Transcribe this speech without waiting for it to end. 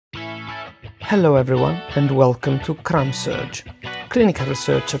Hello everyone and welcome to CRAMsurg, clinical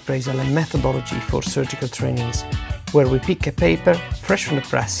research appraisal and methodology for surgical trainees, where we pick a paper fresh from the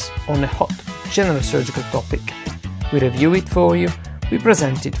press on a hot general surgical topic. We review it for you, we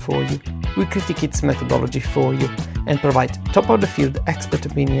present it for you, we critique its methodology for you, and provide top-of-the-field expert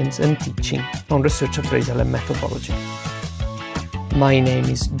opinions and teaching on research appraisal and methodology. My name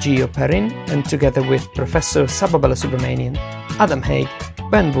is Gio Perrin, and together with Professor Sababala Subramanian, Adam Haig,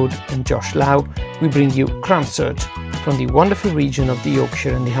 Ben Wood and Josh Lau, we bring you CRAMsurg from the wonderful region of the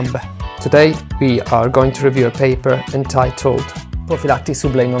Yorkshire and the Humber. Today we are going to review a paper entitled Prophylactic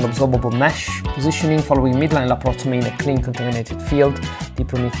sublay non-absorbable mesh, positioning following midline laparotomy in a clean contaminated field, the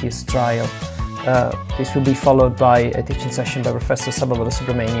PROMETHEUS trial. This will be followed by a teaching session by Professor Sababala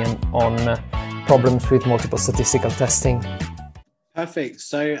Subramanian on problems with multiple statistical testing. Perfect.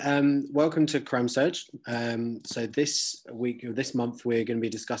 So welcome to CRAMsurg. So this month, we're going to be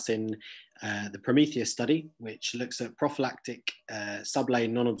discussing the PROMETHEUS study, which looks at prophylactic sublay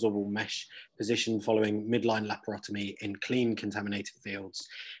non-absorbable mesh position following midline laparotomy in clean contaminated fields.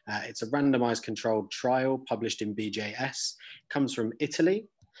 It's a randomized controlled trial published in BJS, comes from Italy,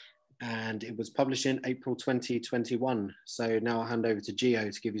 and it was published in April 2021. So now I'll hand over to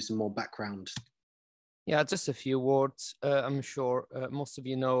Gio to give you some more background. Yeah, just a few words. I'm sure most of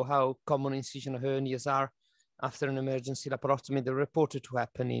you know how common incisional hernias are after an emergency laparotomy. They're reported to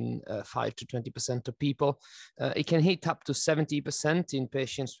happen in 5 to 20% of people. It can hit up to 70% in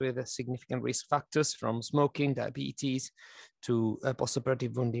patients with significant risk factors, from smoking, diabetes, to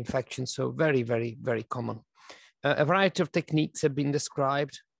postoperative wound infection. So very, very, very common. A variety of techniques have been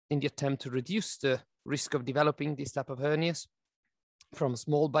described in the attempt to reduce the risk of developing this type of hernias, from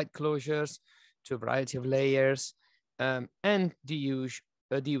small bite closures to a variety of layers, and the use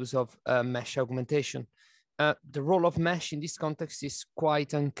of mesh augmentation. The role of mesh in this context is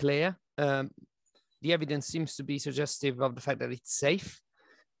quite unclear. The evidence seems to be suggestive of the fact that it's safe.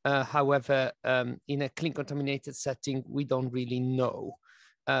 However, in a clean contaminated setting, we don't really know.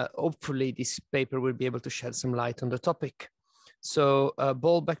 Hopefully this paper will be able to shed some light on the topic. So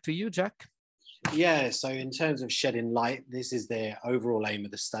ball back to you, Jack. Yeah, so in terms of shedding light, this is the overall aim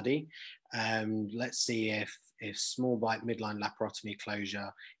of the study. Let's see if small bite midline laparotomy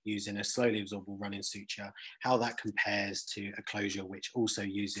closure using a slowly absorbable running suture, how that compares to a closure which also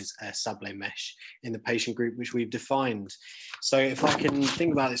uses a sublay mesh in the patient group which we've defined. So if I can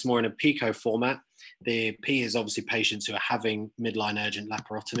think about this more in a PICO format, the P is obviously patients who are having midline urgent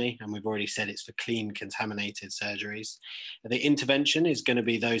laparotomy, and we've already said it's for clean contaminated surgeries. The intervention is going to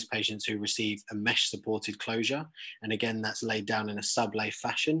be those patients who receive a mesh supported closure, and again that's laid down in a sublay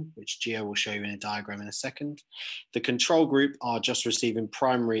fashion, which Gio will show you in a diagram in a second. The control group are just receiving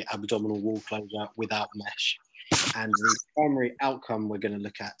primary abdominal wall closure without mesh, and the primary outcome we're going to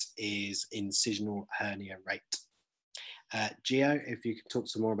look at is incisional hernia rate. Gio, if you could talk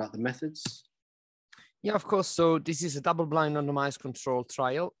some more about the methods. Yeah, of course. So this is a double-blind randomized control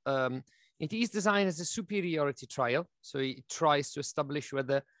trial. It is designed as a superiority trial. So it tries to establish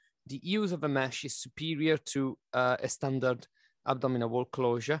whether the use of a mesh is superior to a standard abdominal wall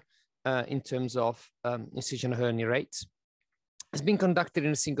closure in terms of incisional hernia rates. It's been conducted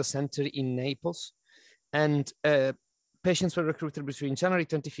in a single center in Naples, and patients were recruited between January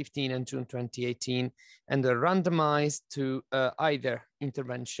 2015 and June 2018, and they're randomized to either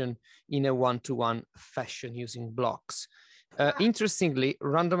intervention in a one-to-one fashion using blocks. Interestingly,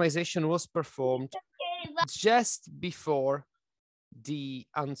 randomization was performed just before the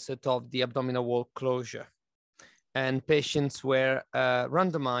onset of the abdominal wall closure, and patients were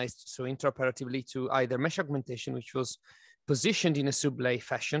randomized, so intraoperatively, to either mesh augmentation, which was positioned in a sublay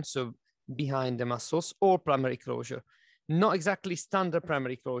fashion, so behind the muscles, or primary closure. Not exactly standard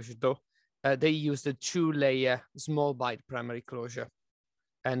primary closure though. They used a 2-layer small bite primary closure,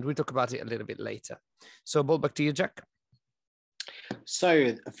 and we'll talk about it a little bit later. So ball back to you, Jack.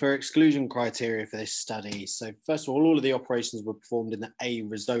 So for exclusion criteria for this study, so first of all of the operations were performed in the A.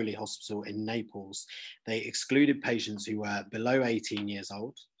 Rizzoli Hospital in Naples. They excluded patients who were below 18 years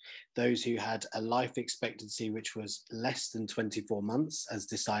old, those who had a life expectancy which was less than 24 months as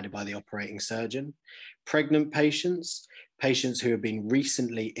decided by the operating surgeon, pregnant patients, patients who have been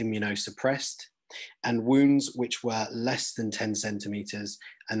recently immunosuppressed, and wounds which were less than 10 centimeters,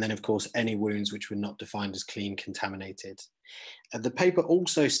 and then of course any wounds which were not defined as clean contaminated. The paper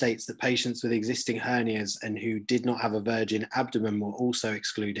also states that patients with existing hernias and who did not have a virgin abdomen were also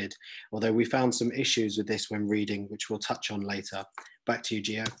excluded, although we found some issues with this when reading, which we'll touch on later. Back to you,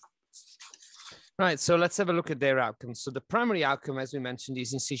 Gio. Right, so let's have a look at their outcomes. So the primary outcome, as we mentioned,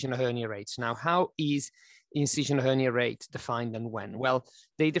 is incisional hernia rates. Now, how is incisional hernia rate defined and when? Well,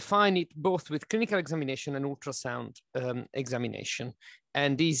 they define it both with clinical examination and ultrasound examination.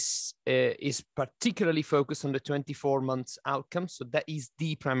 And this is particularly focused on the 24 months outcome. So that is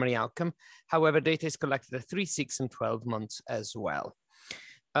the primary outcome. However, data is collected at 3, 6, and 12 months as well.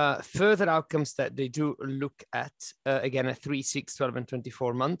 Further outcomes that they do look at, again, at 3, 6, 12, and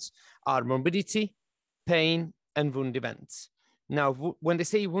 24 months are morbidity, pain, and wound events. Now, when they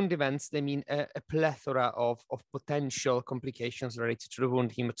say wound events, they mean a plethora of potential complications related to the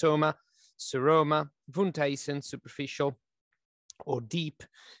wound: hematoma, seroma, wound Tyson, superficial or deep,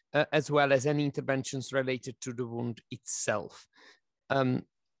 as well as any interventions related to the wound itself. And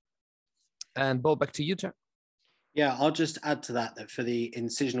Paul, back to you, Jack. Yeah, I'll just add to that for the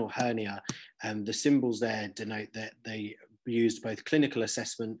incisional hernia, the symbols there denote that they used both clinical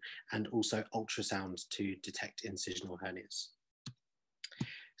assessment and also ultrasound to detect incisional hernias.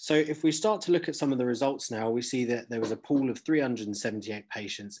 So if we start to look at some of the results now, we see that there was a pool of 378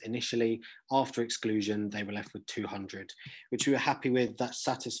 patients initially. After exclusion, they were left with 200, which we were happy with. That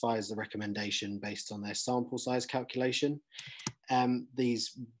satisfies the recommendation based on their sample size calculation.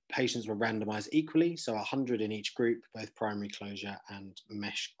 These patients were randomized equally, so 100 in each group, both primary closure and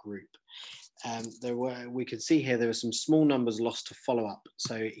mesh group. We could see here there were some small numbers lost to follow-up,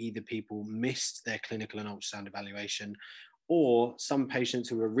 so either people missed their clinical and ultrasound evaluation, or some patients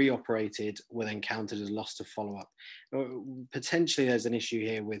who were reoperated were then counted as lost to follow-up. Potentially there's an issue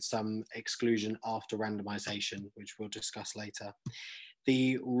here with some exclusion after randomization, which we'll discuss later.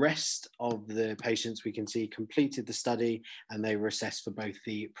 The rest of the patients we can see completed the study, and they were assessed for both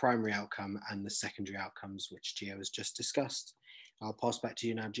the primary outcome and the secondary outcomes, which Gio has just discussed. I'll pass back to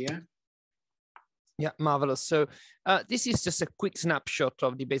you now, Gio. Yeah, marvelous. So this is just a quick snapshot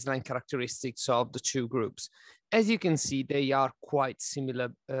of the baseline characteristics of the two groups. As you can see, they are quite similar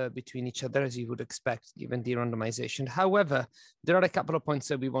between each other, as you would expect, given the randomization. However, there are a couple of points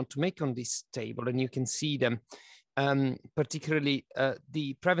that we want to make on this table, and you can see them, particularly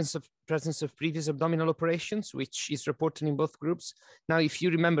the presence of previous abdominal operations, which is reported in both groups. Now, if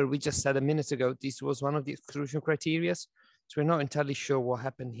you remember, we just said a minute ago, this was one of the exclusion criteria, so we're not entirely sure what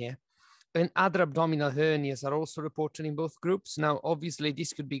happened here. And other abdominal hernias are also reported in both groups. Now, obviously,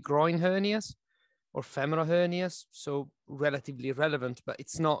 this could be groin hernias or femoral hernias, so relatively relevant, but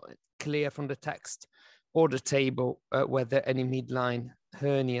it's not clear from the text or the table whether any midline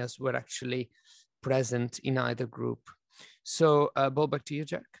hernias were actually present in either group. So, Bo, back to you,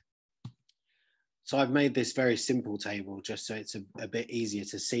 Jack. So I've made this very simple table just so it's a bit easier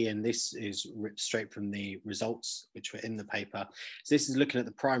to see, and this is ripped straight from the results which were in the paper. So this is looking at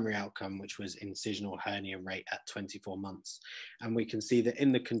the primary outcome, which was incisional hernia rate at 24 months. And we can see that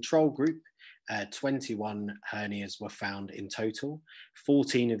in the control group, 21 hernias were found in total.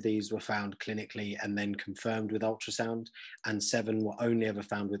 14 of these were found clinically and then confirmed with ultrasound, and 7 were only ever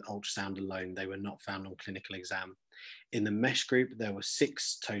found with ultrasound alone. They were not found on clinical exam. In the mesh group, there were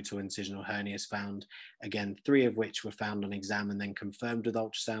 6 total incisional hernias found, again, 3 of which were found on exam and then confirmed with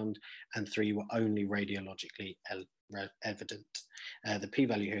ultrasound, and 3 were only radiologically evident. The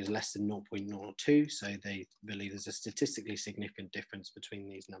p-value here is less than 0.02, so they believe there's a statistically significant difference between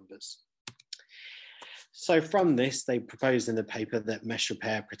these numbers. So from this, they proposed in the paper that mesh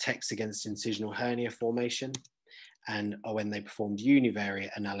repair protects against incisional hernia formation. And when they performed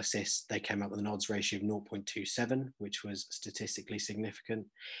univariate analysis, they came up with an odds ratio of 0.27, which was statistically significant.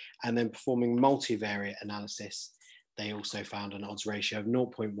 And then performing multivariate analysis, they also found an odds ratio of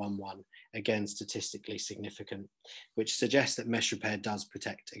 0.11, again, statistically significant, which suggests that mesh repair does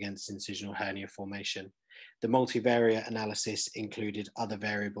protect against incisional hernia formation. The multivariate analysis included other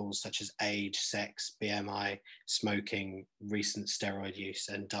variables such as age, sex, BMI, smoking, recent steroid use,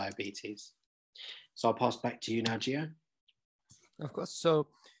 and diabetes. So I'll pass back to you now, Gio. Of course. So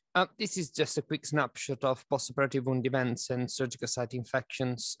this is just a quick snapshot of postoperative wound events and surgical site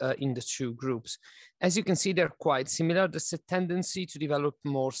infections in the two groups. As you can see, they're quite similar. There's a tendency to develop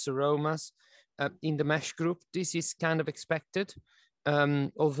more seromas in the mesh group. This is kind of expected,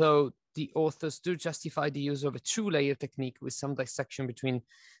 although the authors do justify the use of a 2-layer technique with some dissection between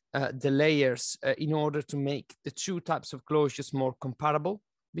the layers in order to make the 2 types of closures more comparable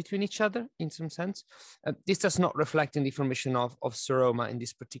between each other in some sense. This does not reflect in the formation of seroma in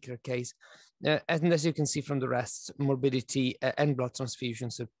this particular case. And as you can see from the rest, morbidity and blood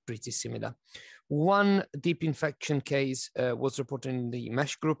transfusions are pretty similar. 1 deep infection case was reported in the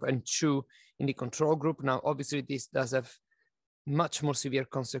mesh group and 2 in the control group. Now, obviously, this does have much more severe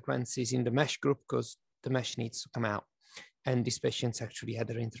consequences in the mesh group because the mesh needs to come out. And these patients actually had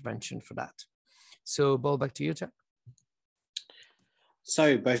their intervention for that. So, Bo, back to you, Jack.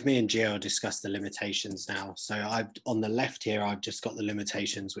 So both me and Gio discussed the limitations now. So I've on the left here, I've just got the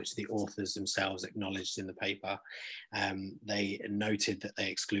limitations which the authors themselves acknowledged in the paper. They noted that they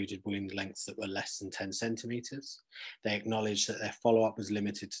excluded wound lengths that were less than 10 centimeters. They acknowledged that their follow-up was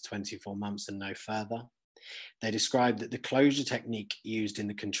limited to 24 months and no further. They described that the closure technique used in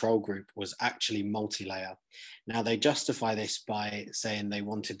the control group was actually multi-layer. Now they justify this by saying they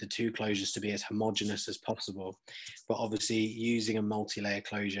wanted the two closures to be as homogeneous as possible, but obviously using a multi-layer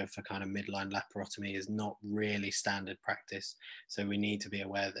closure for kind of midline laparotomy is not really standard practice. So we need to be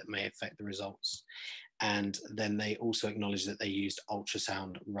aware that may affect the results. And then they also acknowledged that they used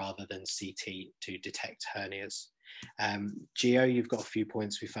ultrasound rather than CT to detect hernias. Gio, you've got a few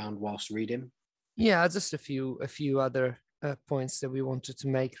points we found whilst reading. Yeah, just a few other points that we wanted to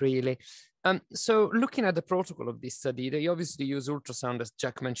make, really. So looking at the protocol of this study, they obviously use ultrasound, as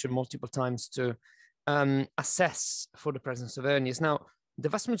Jack mentioned multiple times, to assess for the presence of hernias. Now, the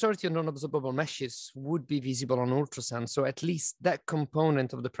vast majority of non-absorbable meshes would be visible on ultrasound, so at least that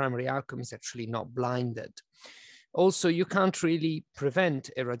component of the primary outcome is actually not blinded. Also, you can't really prevent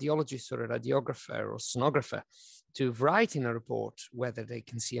a radiologist or a radiographer or sonographer to write in a report whether they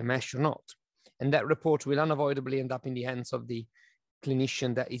can see a mesh or not. And that report will unavoidably end up in the hands of the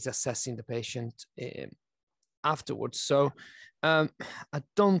clinician that is assessing the patient afterwards. So I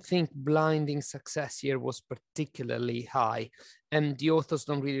don't think blinding success here was particularly high, and the authors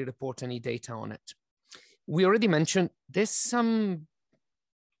don't really report any data on it. We already mentioned there's some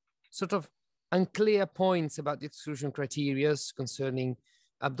sort of unclear points about the exclusion criteria concerning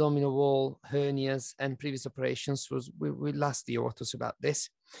abdominal wall hernias and previous operations. We'll ask the authors about this.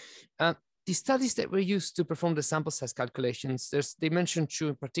 The studies that were used to perform the sample size calculations, they mentioned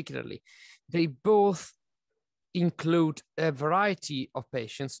two particularly. They both include a variety of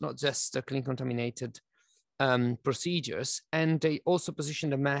patients, not just clean-contaminated procedures, and they also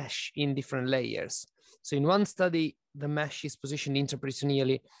position the mesh in different layers. So in one study, the mesh is positioned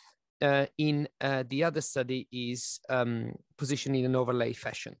intraperitoneally. In the other study is positioned in an overlay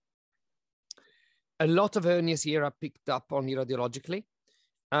fashion. A lot of hernias here are picked up only radiologically.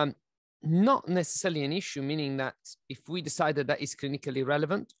 Not necessarily an issue, meaning that if we decided that is clinically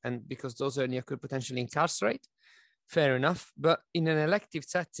relevant, and because those hernia could potentially incarcerate, fair enough. But in an elective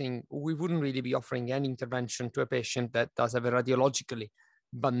setting, we wouldn't really be offering any intervention to a patient that does have a radiologically,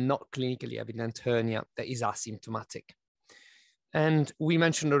 but not clinically evident hernia that is asymptomatic. And we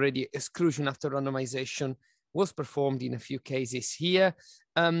mentioned already exclusion after randomization was performed in a few cases here.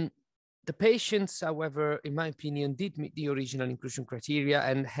 The patients, however, in my opinion, did meet the original inclusion criteria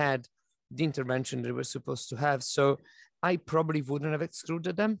and had the intervention they were supposed to have. So I probably wouldn't have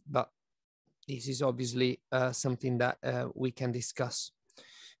excluded them, but this is obviously something that we can discuss.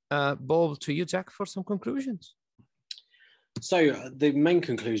 Bob, to you, Jack, for some conclusions. So the main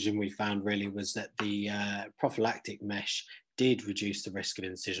conclusion we found really was that the prophylactic mesh did reduce the risk of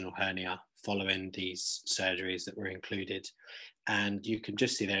incisional hernia following these surgeries that were included. And you can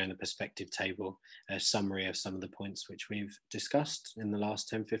just see there in the perspective table a summary of some of the points which we've discussed in the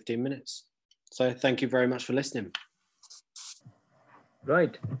last 10-15 minutes. So thank you very much for listening.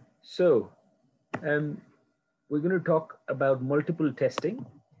 Right. So we're going to talk about multiple testing.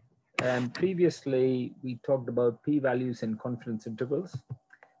 Previously, we talked about p-values and confidence intervals.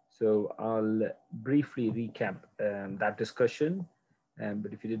 So I'll briefly recap that discussion.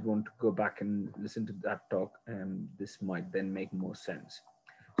 But if you did want to go back and listen to that talk, this might then make more sense.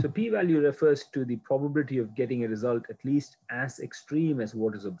 So p-value refers to the probability of getting a result at least as extreme as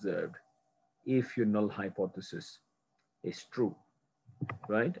what is observed if your null hypothesis is true,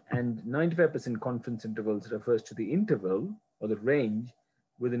 right? And 95% confidence intervals refers to the interval or the range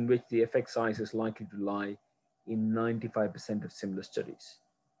within which the effect size is likely to lie in 95% of similar studies.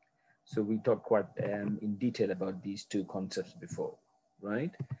 So we talked quite in detail about these two concepts before,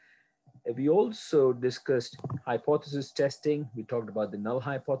 right? We also discussed hypothesis testing. We talked about the null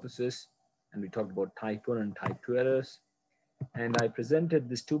hypothesis, and we talked about type 1 and type 2 errors. And I presented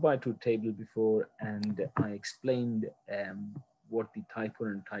this 2x2 table before, and I explained what the type 1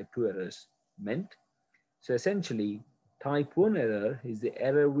 and type 2 errors meant. So essentially, type 1 error is the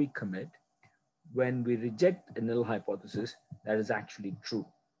error we commit when we reject a null hypothesis that is actually true,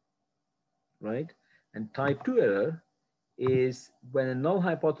 right? And type 2 error is when a null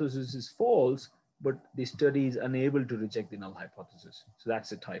hypothesis is false, but the study is unable to reject the null hypothesis. So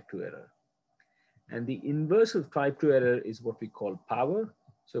that's a type 2 error. And the inverse of type 2 error is what we call power.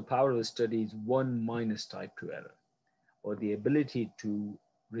 So power of the study is 1 minus type 2 error, or the ability to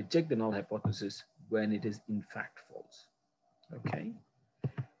reject the null hypothesis when it is in fact false, okay?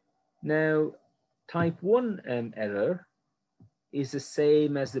 Now, type 1 error is the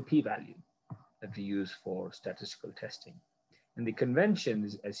same as the p-value that we use for statistical testing. And the convention,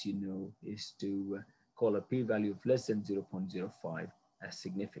 is, as you know, is to call a p-value of less than 0.05 as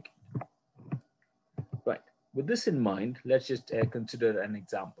significant. Right, with this in mind, let's just consider an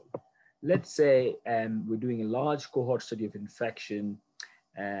example. Let's say we're doing a large cohort study of infection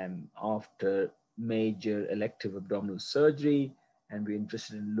after major elective abdominal surgery, and we're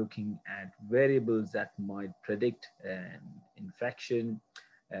interested in looking at variables that might predict infection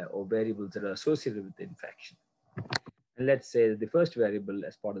or variables that are associated with the infection. And let's say that the first variable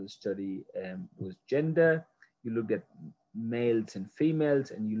as part of the study was gender. You looked at males and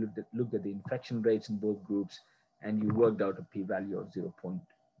females, and you looked at the infection rates in both groups, and you worked out a p-value of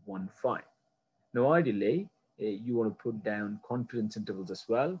 0.15. Now, ideally, you want to put down confidence intervals as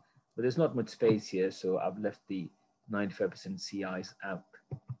well, but there's not much space here, so I've left the 95% CIs out.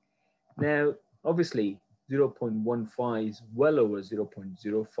 Now, obviously, 0.15 is well over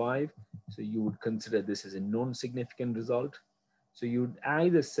 0.05, so you would consider this as a non-significant result. So you would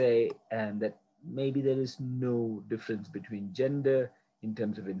either say that maybe there is no difference between gender in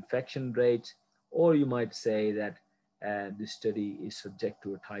terms of infection rates, or you might say that this study is subject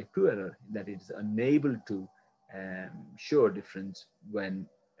to a type 2 error, that it is unable to show a difference when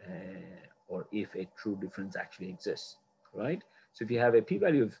or if a true difference actually exists, right? So if you have a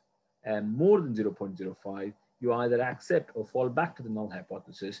p-value of more than 0.05, you either accept or fall back to the null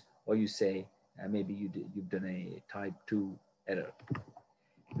hypothesis, or you say maybe you've done a type 2 error.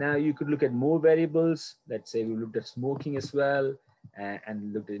 Now you could look at more variables. Let's say we looked at smoking as well,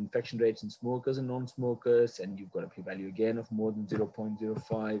 and looked at infection rates in smokers and non-smokers, and you've got a p-value again of more than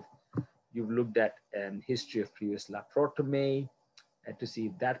 0.05. You've looked at history of previous laparotomy to see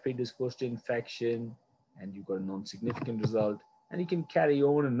if that predisposed to infection, and you've got a non-significant result, and you can carry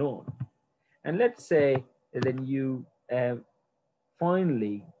on and on. And let's say that then you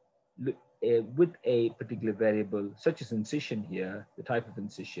finally look, with a particular variable, such as incision here, the type of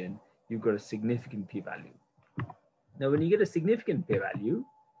incision, you've got a significant p-value. Now, when you get a significant p-value,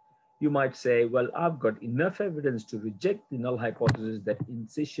 you might say, well, I've got enough evidence to reject the null hypothesis that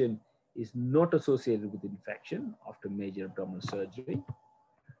incision is not associated with infection after major abdominal surgery.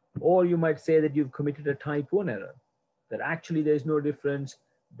 Or you might say that you've committed a type 1 error, that actually there's no difference,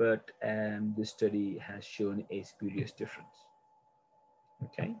 but this study has shown a spurious difference.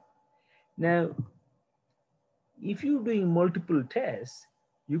 Okay. Now, if you're doing multiple tests,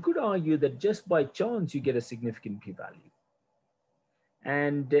 you could argue that just by chance you get a significant p-value.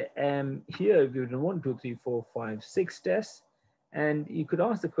 And here we've done 1, 2, 3, 4, 5, 6 tests. And you could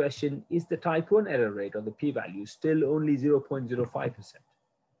ask the question, is the type 1 error rate or the p-value still only 0.05%?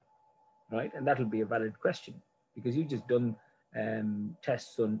 Right? And that will be a valid question because you've just done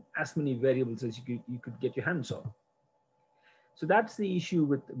tests on as many variables as you could get your hands on. So that's the issue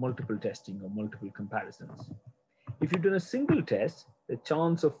with multiple testing or multiple comparisons. If you've done a single test, the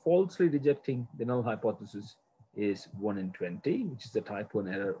chance of falsely rejecting the null hypothesis is 1 in 20, which is the type 1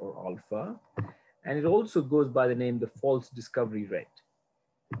 error or alpha. And it also goes by the name the false discovery rate.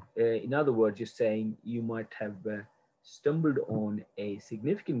 In other words, you're saying you might have stumbled on a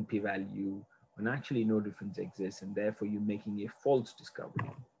significant p-value when actually no difference exists, and therefore you're making a false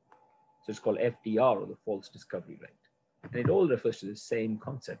discovery. So it's called FDR, or the false discovery rate. And it all refers to the same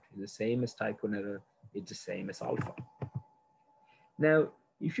concept. It's the same as type 1 error. It's the same as alpha. Now,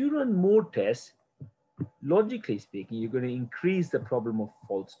 if you run more tests, logically speaking, you're going to increase the problem of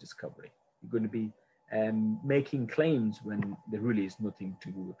false discovery. You're going to be making claims when there really is nothing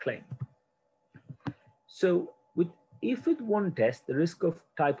to claim. So if with one test, the risk of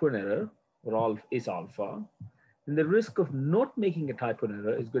type 1 error is alpha, then the risk of not making a type 1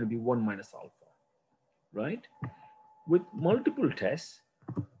 error is going to be 1 minus alpha, right? With multiple tests,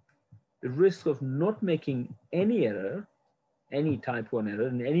 the risk of not making any error, any type 1 error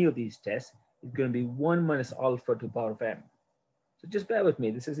in any of these tests is going to be 1 minus alpha to the power of m. So just bear with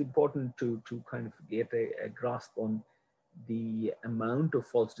me. This is important to kind of get a grasp on the amount of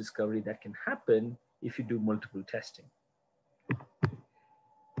false discovery that can happen if you do multiple testing.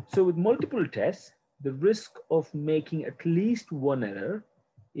 So with multiple tests, the risk of making at least one error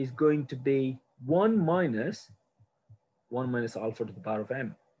is going to be 1 minus alpha to the power of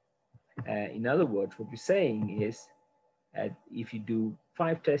m. In other words, what we're saying is if you do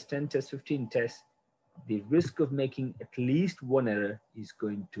 5 tests, 10 tests, 15 tests, the risk of making at least one error is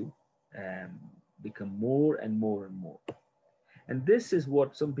going to become more and more and more. And this is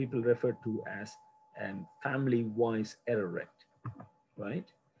what some people refer to as family-wise error rate, right?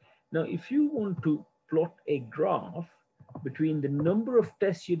 Now, if you want to plot a graph between the number of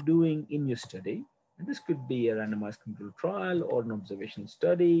tests you're doing in your study And this could be a randomized controlled trial or an observational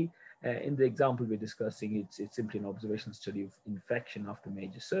study. In the example we're discussing, it's simply an observational study of infection after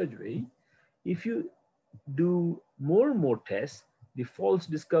major surgery. If you do more and more tests, the false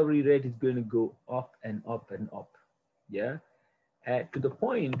discovery rate is going to go up and up and up. Yeah, to the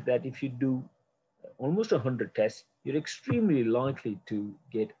point that if you do almost 100 tests, you're extremely likely to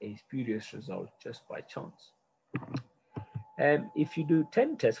get a spurious result just by chance. And if you do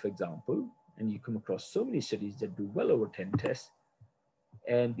 10 tests, for example, and you come across so many studies that do well over 10 tests,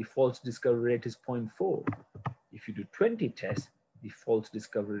 and the false discovery rate is 0.4. If you do 20 tests, the false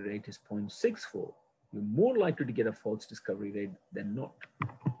discovery rate is 0.64. You're more likely to get a false discovery rate than not,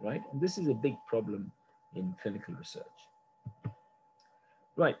 right? And this is a big problem in clinical research.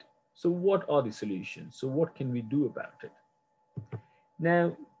 Right, so what are the solutions? So what can we do about it?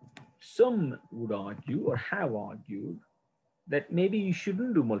 Now, some would argue or have argued that maybe you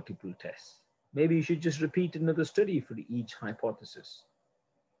shouldn't do multiple tests. Maybe you should just repeat another study for each hypothesis.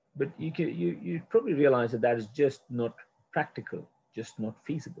 But you probably realize that that is just not practical, just not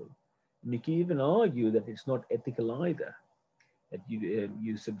feasible. And you can even argue that it's not ethical either, that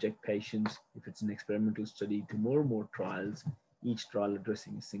you subject patients, if it's an experimental study, to more and more trials, each trial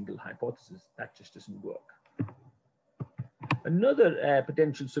addressing a single hypothesis. That just doesn't work. Another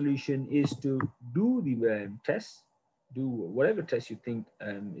potential solution is to do the tests, do whatever test you think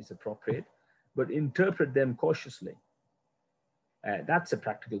is appropriate, but interpret them cautiously. That's a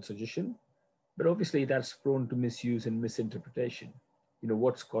practical suggestion, but obviously that's prone to misuse and misinterpretation. You know,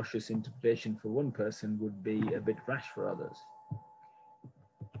 what's cautious interpretation for one person would be a bit rash for others.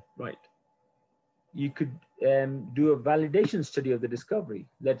 Right. You could do a validation study of the discovery.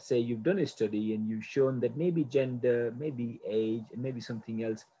 Let's say you've done a study and you've shown that maybe gender, maybe age, and maybe something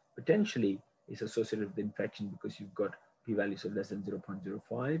else potentially is associated with the infection because you've got p-values of less than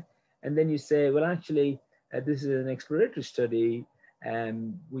 0.05. And then you say, well, actually, this is an exploratory study,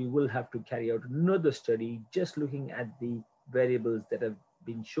 and we will have to carry out another study just looking at the variables that have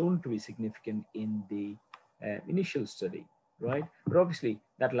been shown to be significant in the initial study, right? But obviously,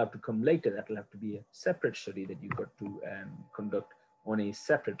 that'll have to come later. That'll have to be a separate study that you've got to conduct on a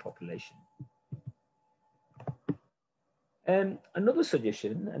separate population. Another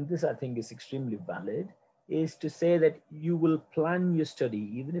suggestion, and this I think is extremely valid, is to say that you will plan your study,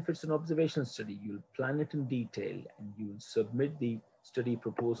 even if it's an observational study, you'll plan it in detail and you will submit the study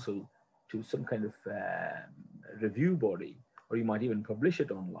proposal to some kind of review body, or you might even publish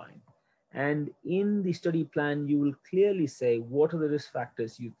it online. And in the study plan, you will clearly say what are the risk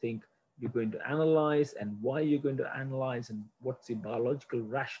factors you think you're going to analyze and why you're going to analyze and what's the biological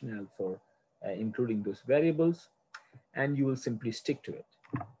rationale for including those variables, and you will simply stick to it,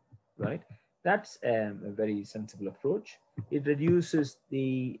 right? That's a very sensible approach. It reduces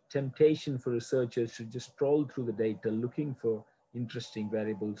the temptation for researchers to just troll through the data looking for interesting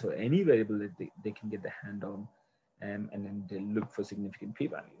variables or any variable that they can get their hand on, and then they look for significant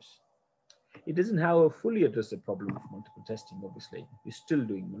p-values. It doesn't, however, fully address the problem of multiple testing, obviously. We're still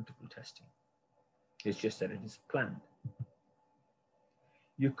doing multiple testing. It's just that it is planned.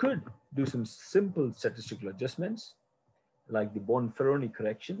 You could do some simple statistical adjustments, like the Bonferroni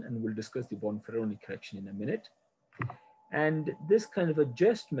correction, and we'll discuss the Bonferroni correction in a minute. And this kind of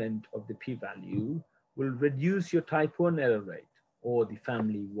adjustment of the p-value will reduce your type 1 error rate or the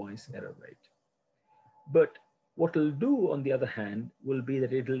family-wise error rate. But what it'll do, on the other hand, will be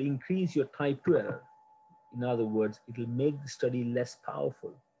that it'll increase your type 2 error. In other words, it'll make the study less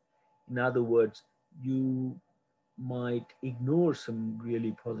powerful. In other words, you might ignore some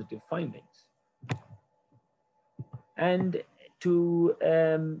really positive findings. And to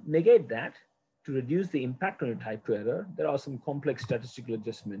negate that, to reduce the impact on your type 2 error, there are some complex statistical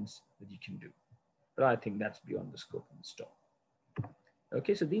adjustments that you can do. But I think that's beyond the scope of this talk.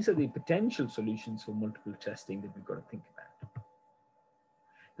 Okay, so these are the potential solutions for multiple testing that we've got to think about.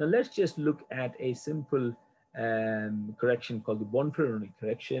 Now let's just look at a simple correction called the Bonferroni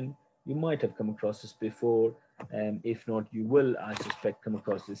correction. You might have come across this before. If not, you will, I suspect, come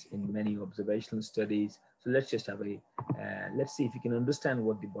across this in many observational studies. So let's just have a, let's see if you can understand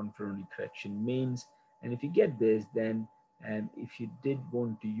what the Bonferroni correction means. And if you get this, then if you did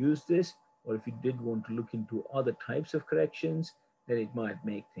want to use this, or if you did want to look into other types of corrections, then it might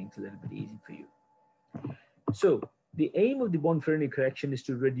make things a little bit easy for you. So the aim of the Bonferroni correction is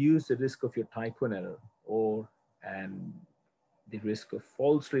to reduce the risk of your type 1 error, or the risk of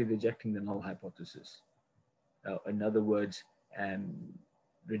falsely rejecting the null hypothesis. In other words,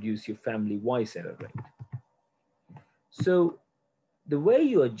 reduce your family-wise error rate. So the way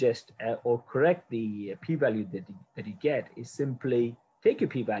you adjust or correct the p-value that you get is simply take your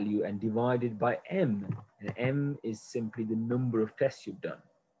p-value and divide it by m. And m is simply the number of tests you've done.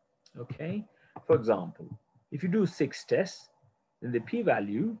 Okay. For example, if you do 6 tests, then the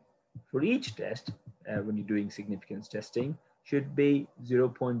p-value for each test, when you're doing significance testing, should be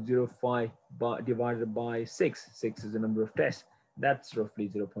 0.05 divided by 6. 6 is the number of tests. That's roughly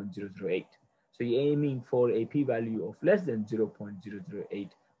 0.008. So you're aiming for a p-value of less than 0.008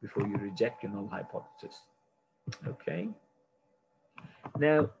 before you reject your null hypothesis. Okay.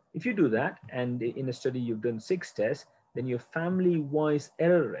 Now, if you do that, and in a study you've done 6 tests, then your family-wise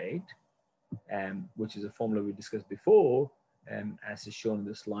error rate, which is a formula we discussed before, as is shown in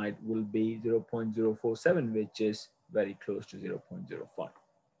the slide, will be 0.047, which is very close to 0.05.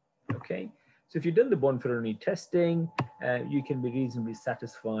 Okay, so if you've done the Bonferroni testing, you can be reasonably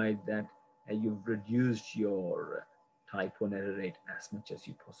satisfied that you've reduced your type 1 error rate as much as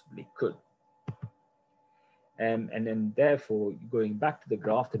you possibly could. And then therefore, going back to the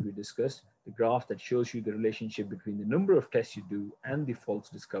graph that we discussed, the graph that shows you the relationship between the number of tests you do and the false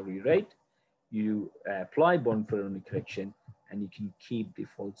discovery rate, you apply Bonferroni correction and you can keep the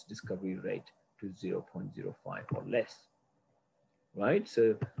false discovery rate to 0.05 or less, right?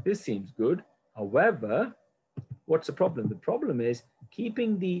 So this seems good. However, what's the problem? The problem is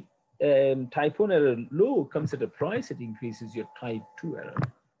keeping the type 1 error low comes at a price. It increases your type 2 error.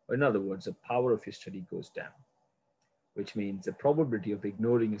 Or in other words, the power of your study goes down, which means the probability of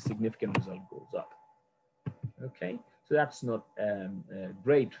ignoring a significant result goes up. Okay, so that's not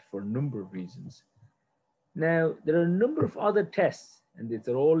great for a number of reasons. Now, there are a number of other tests, and these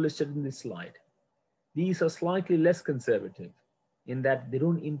are all listed in this slide. These are slightly less conservative in that they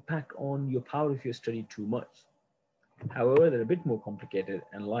don't impact on your power of your study too much. However, they're a bit more complicated,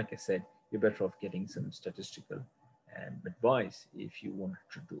 and like I said, you're better off getting some statistical advice if you want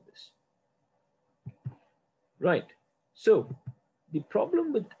to do this. Right, so the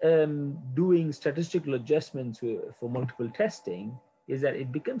problem with doing statistical adjustments for multiple testing is that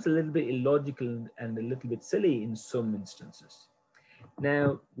it becomes a little bit illogical and a little bit silly in some instances.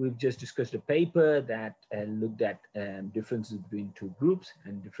 Now, we've just discussed a paper that looked at differences between 2 groups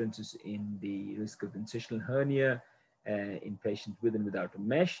and differences in the risk of incisional hernia in patients with and without a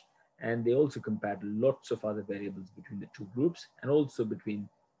mesh. And they also compared lots of other variables between the 2 groups and also between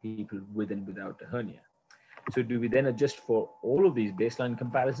people with and without a hernia. So do we then adjust for all of these baseline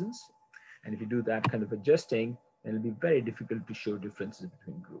comparisons? And if you do that kind of adjusting, then it'll be very difficult to show differences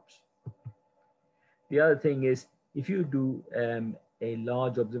between groups. The other thing is, if you do a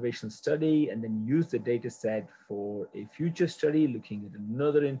large observational study and then use the data set for a future study, looking at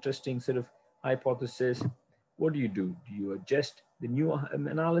another interesting sort of hypothesis, what do? Do you adjust the new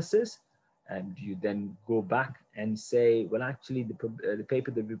analysis? And do you then go back and say, well, actually the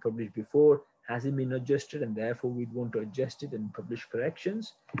paper that we published before hasn't been adjusted and therefore we'd want to adjust it and publish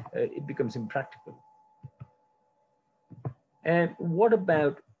corrections? It becomes impractical. And what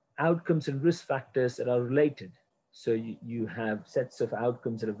about outcomes and risk factors that are related? So you have sets of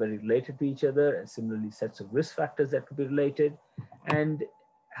outcomes that are very related to each other, and similarly sets of risk factors that could be related. And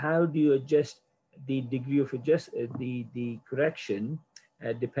how do you adjust the degree of the correction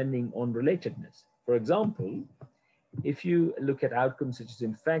depending on relatedness? For example, if you look at outcomes such as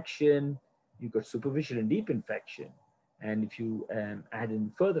infection, you've got superficial and deep infection. And if you add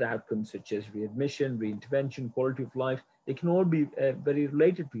in further outcomes such as readmission, reintervention, quality of life, they can all be very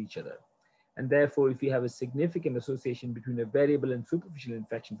related to each other. And therefore, if you have a significant association between a variable and superficial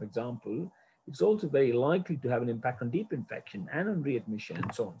infection, for example, it's also very likely to have an impact on deep infection and on readmission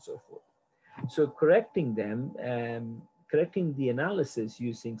and so on and so forth. So correcting them, correcting the analysis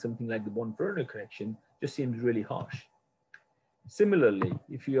using something like the Bonferroni correction just seems really harsh. Similarly,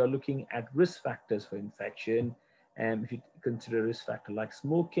 if you are looking at risk factors for infection, if you consider a risk factor like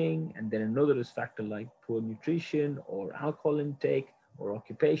smoking, and then another risk factor like poor nutrition or alcohol intake or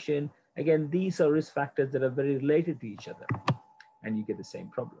occupation, again, these are risk factors that are very related to each other, and you get the same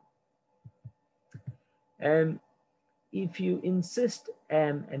problem. And if you insist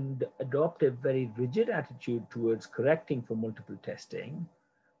and adopt a very rigid attitude towards correcting for multiple testing,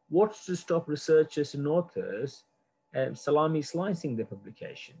 what's to stop researchers and authors salami slicing the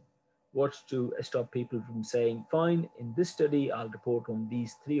publication? What's to stop people from saying, fine, in this study, I'll report on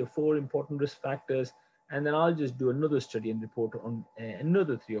these 3 or 4 important risk factors, and then I'll just do another study and report on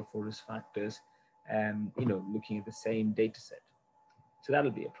another 3 or 4 risk factors, looking at the same data set. So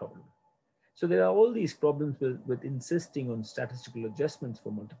that'll be a problem. So there are all these problems with insisting on statistical adjustments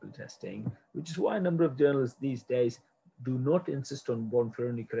for multiple testing, which is why a number of journals these days do not insist on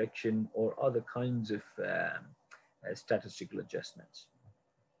Bonferroni correction or other kinds of statistical adjustments.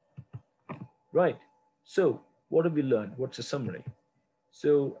 Right, so what have we learned? What's the summary?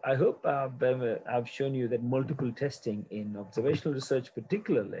 So I hope I've shown you that multiple testing in observational research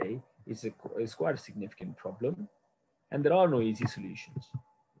particularly is quite a significant problem, and there are no easy solutions.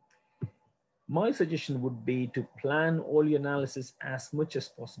 My suggestion would be to plan all your analysis as much as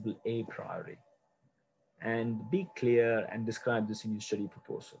possible a priori, and be clear and describe this in your study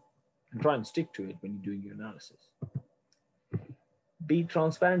proposal, and try and stick to it when you're doing your analysis. Be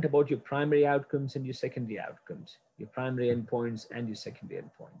transparent about your primary outcomes and your secondary outcomes, your primary endpoints and your secondary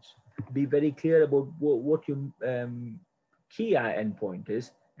endpoints. Be very clear about what your key endpoint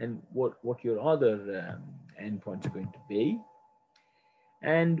is and what your other endpoints are going to be.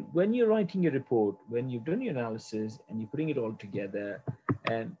 And when you're writing your report, when you've done your analysis and you're putting it all together,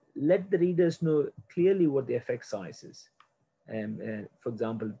 let the readers know clearly what the effect size is. For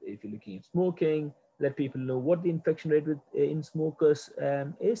example, if you're looking at smoking, let people know what the infection rate in smokers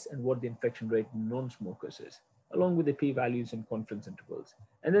is and what the infection rate in non-smokers is, along with the p-values and confidence intervals.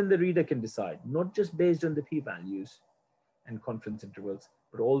 And then the reader can decide, not just based on the p-values and confidence intervals,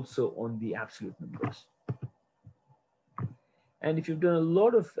 but also on the absolute numbers. And if you've done a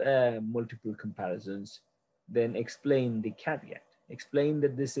lot of multiple comparisons, then explain the caveat. Explain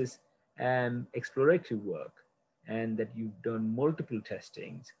that this is exploratory work and that you've done multiple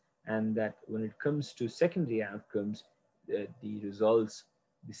testings, and that when it comes to secondary outcomes, the results,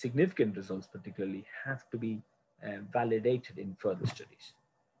 the significant results particularly, have to be validated in further studies.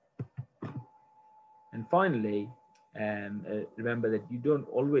 And finally, remember that you don't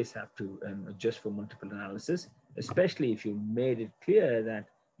always have to adjust for multiple analysis, especially if you made it clear that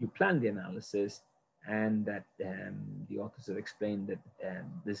you planned the analysis and that the authors have explained that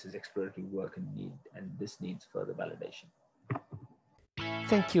this is exploratory work and this needs further validation.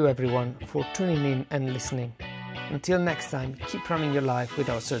 Thank you everyone for tuning in and listening. Until next time, keep running your life with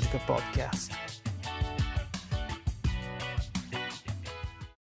our surgical podcast.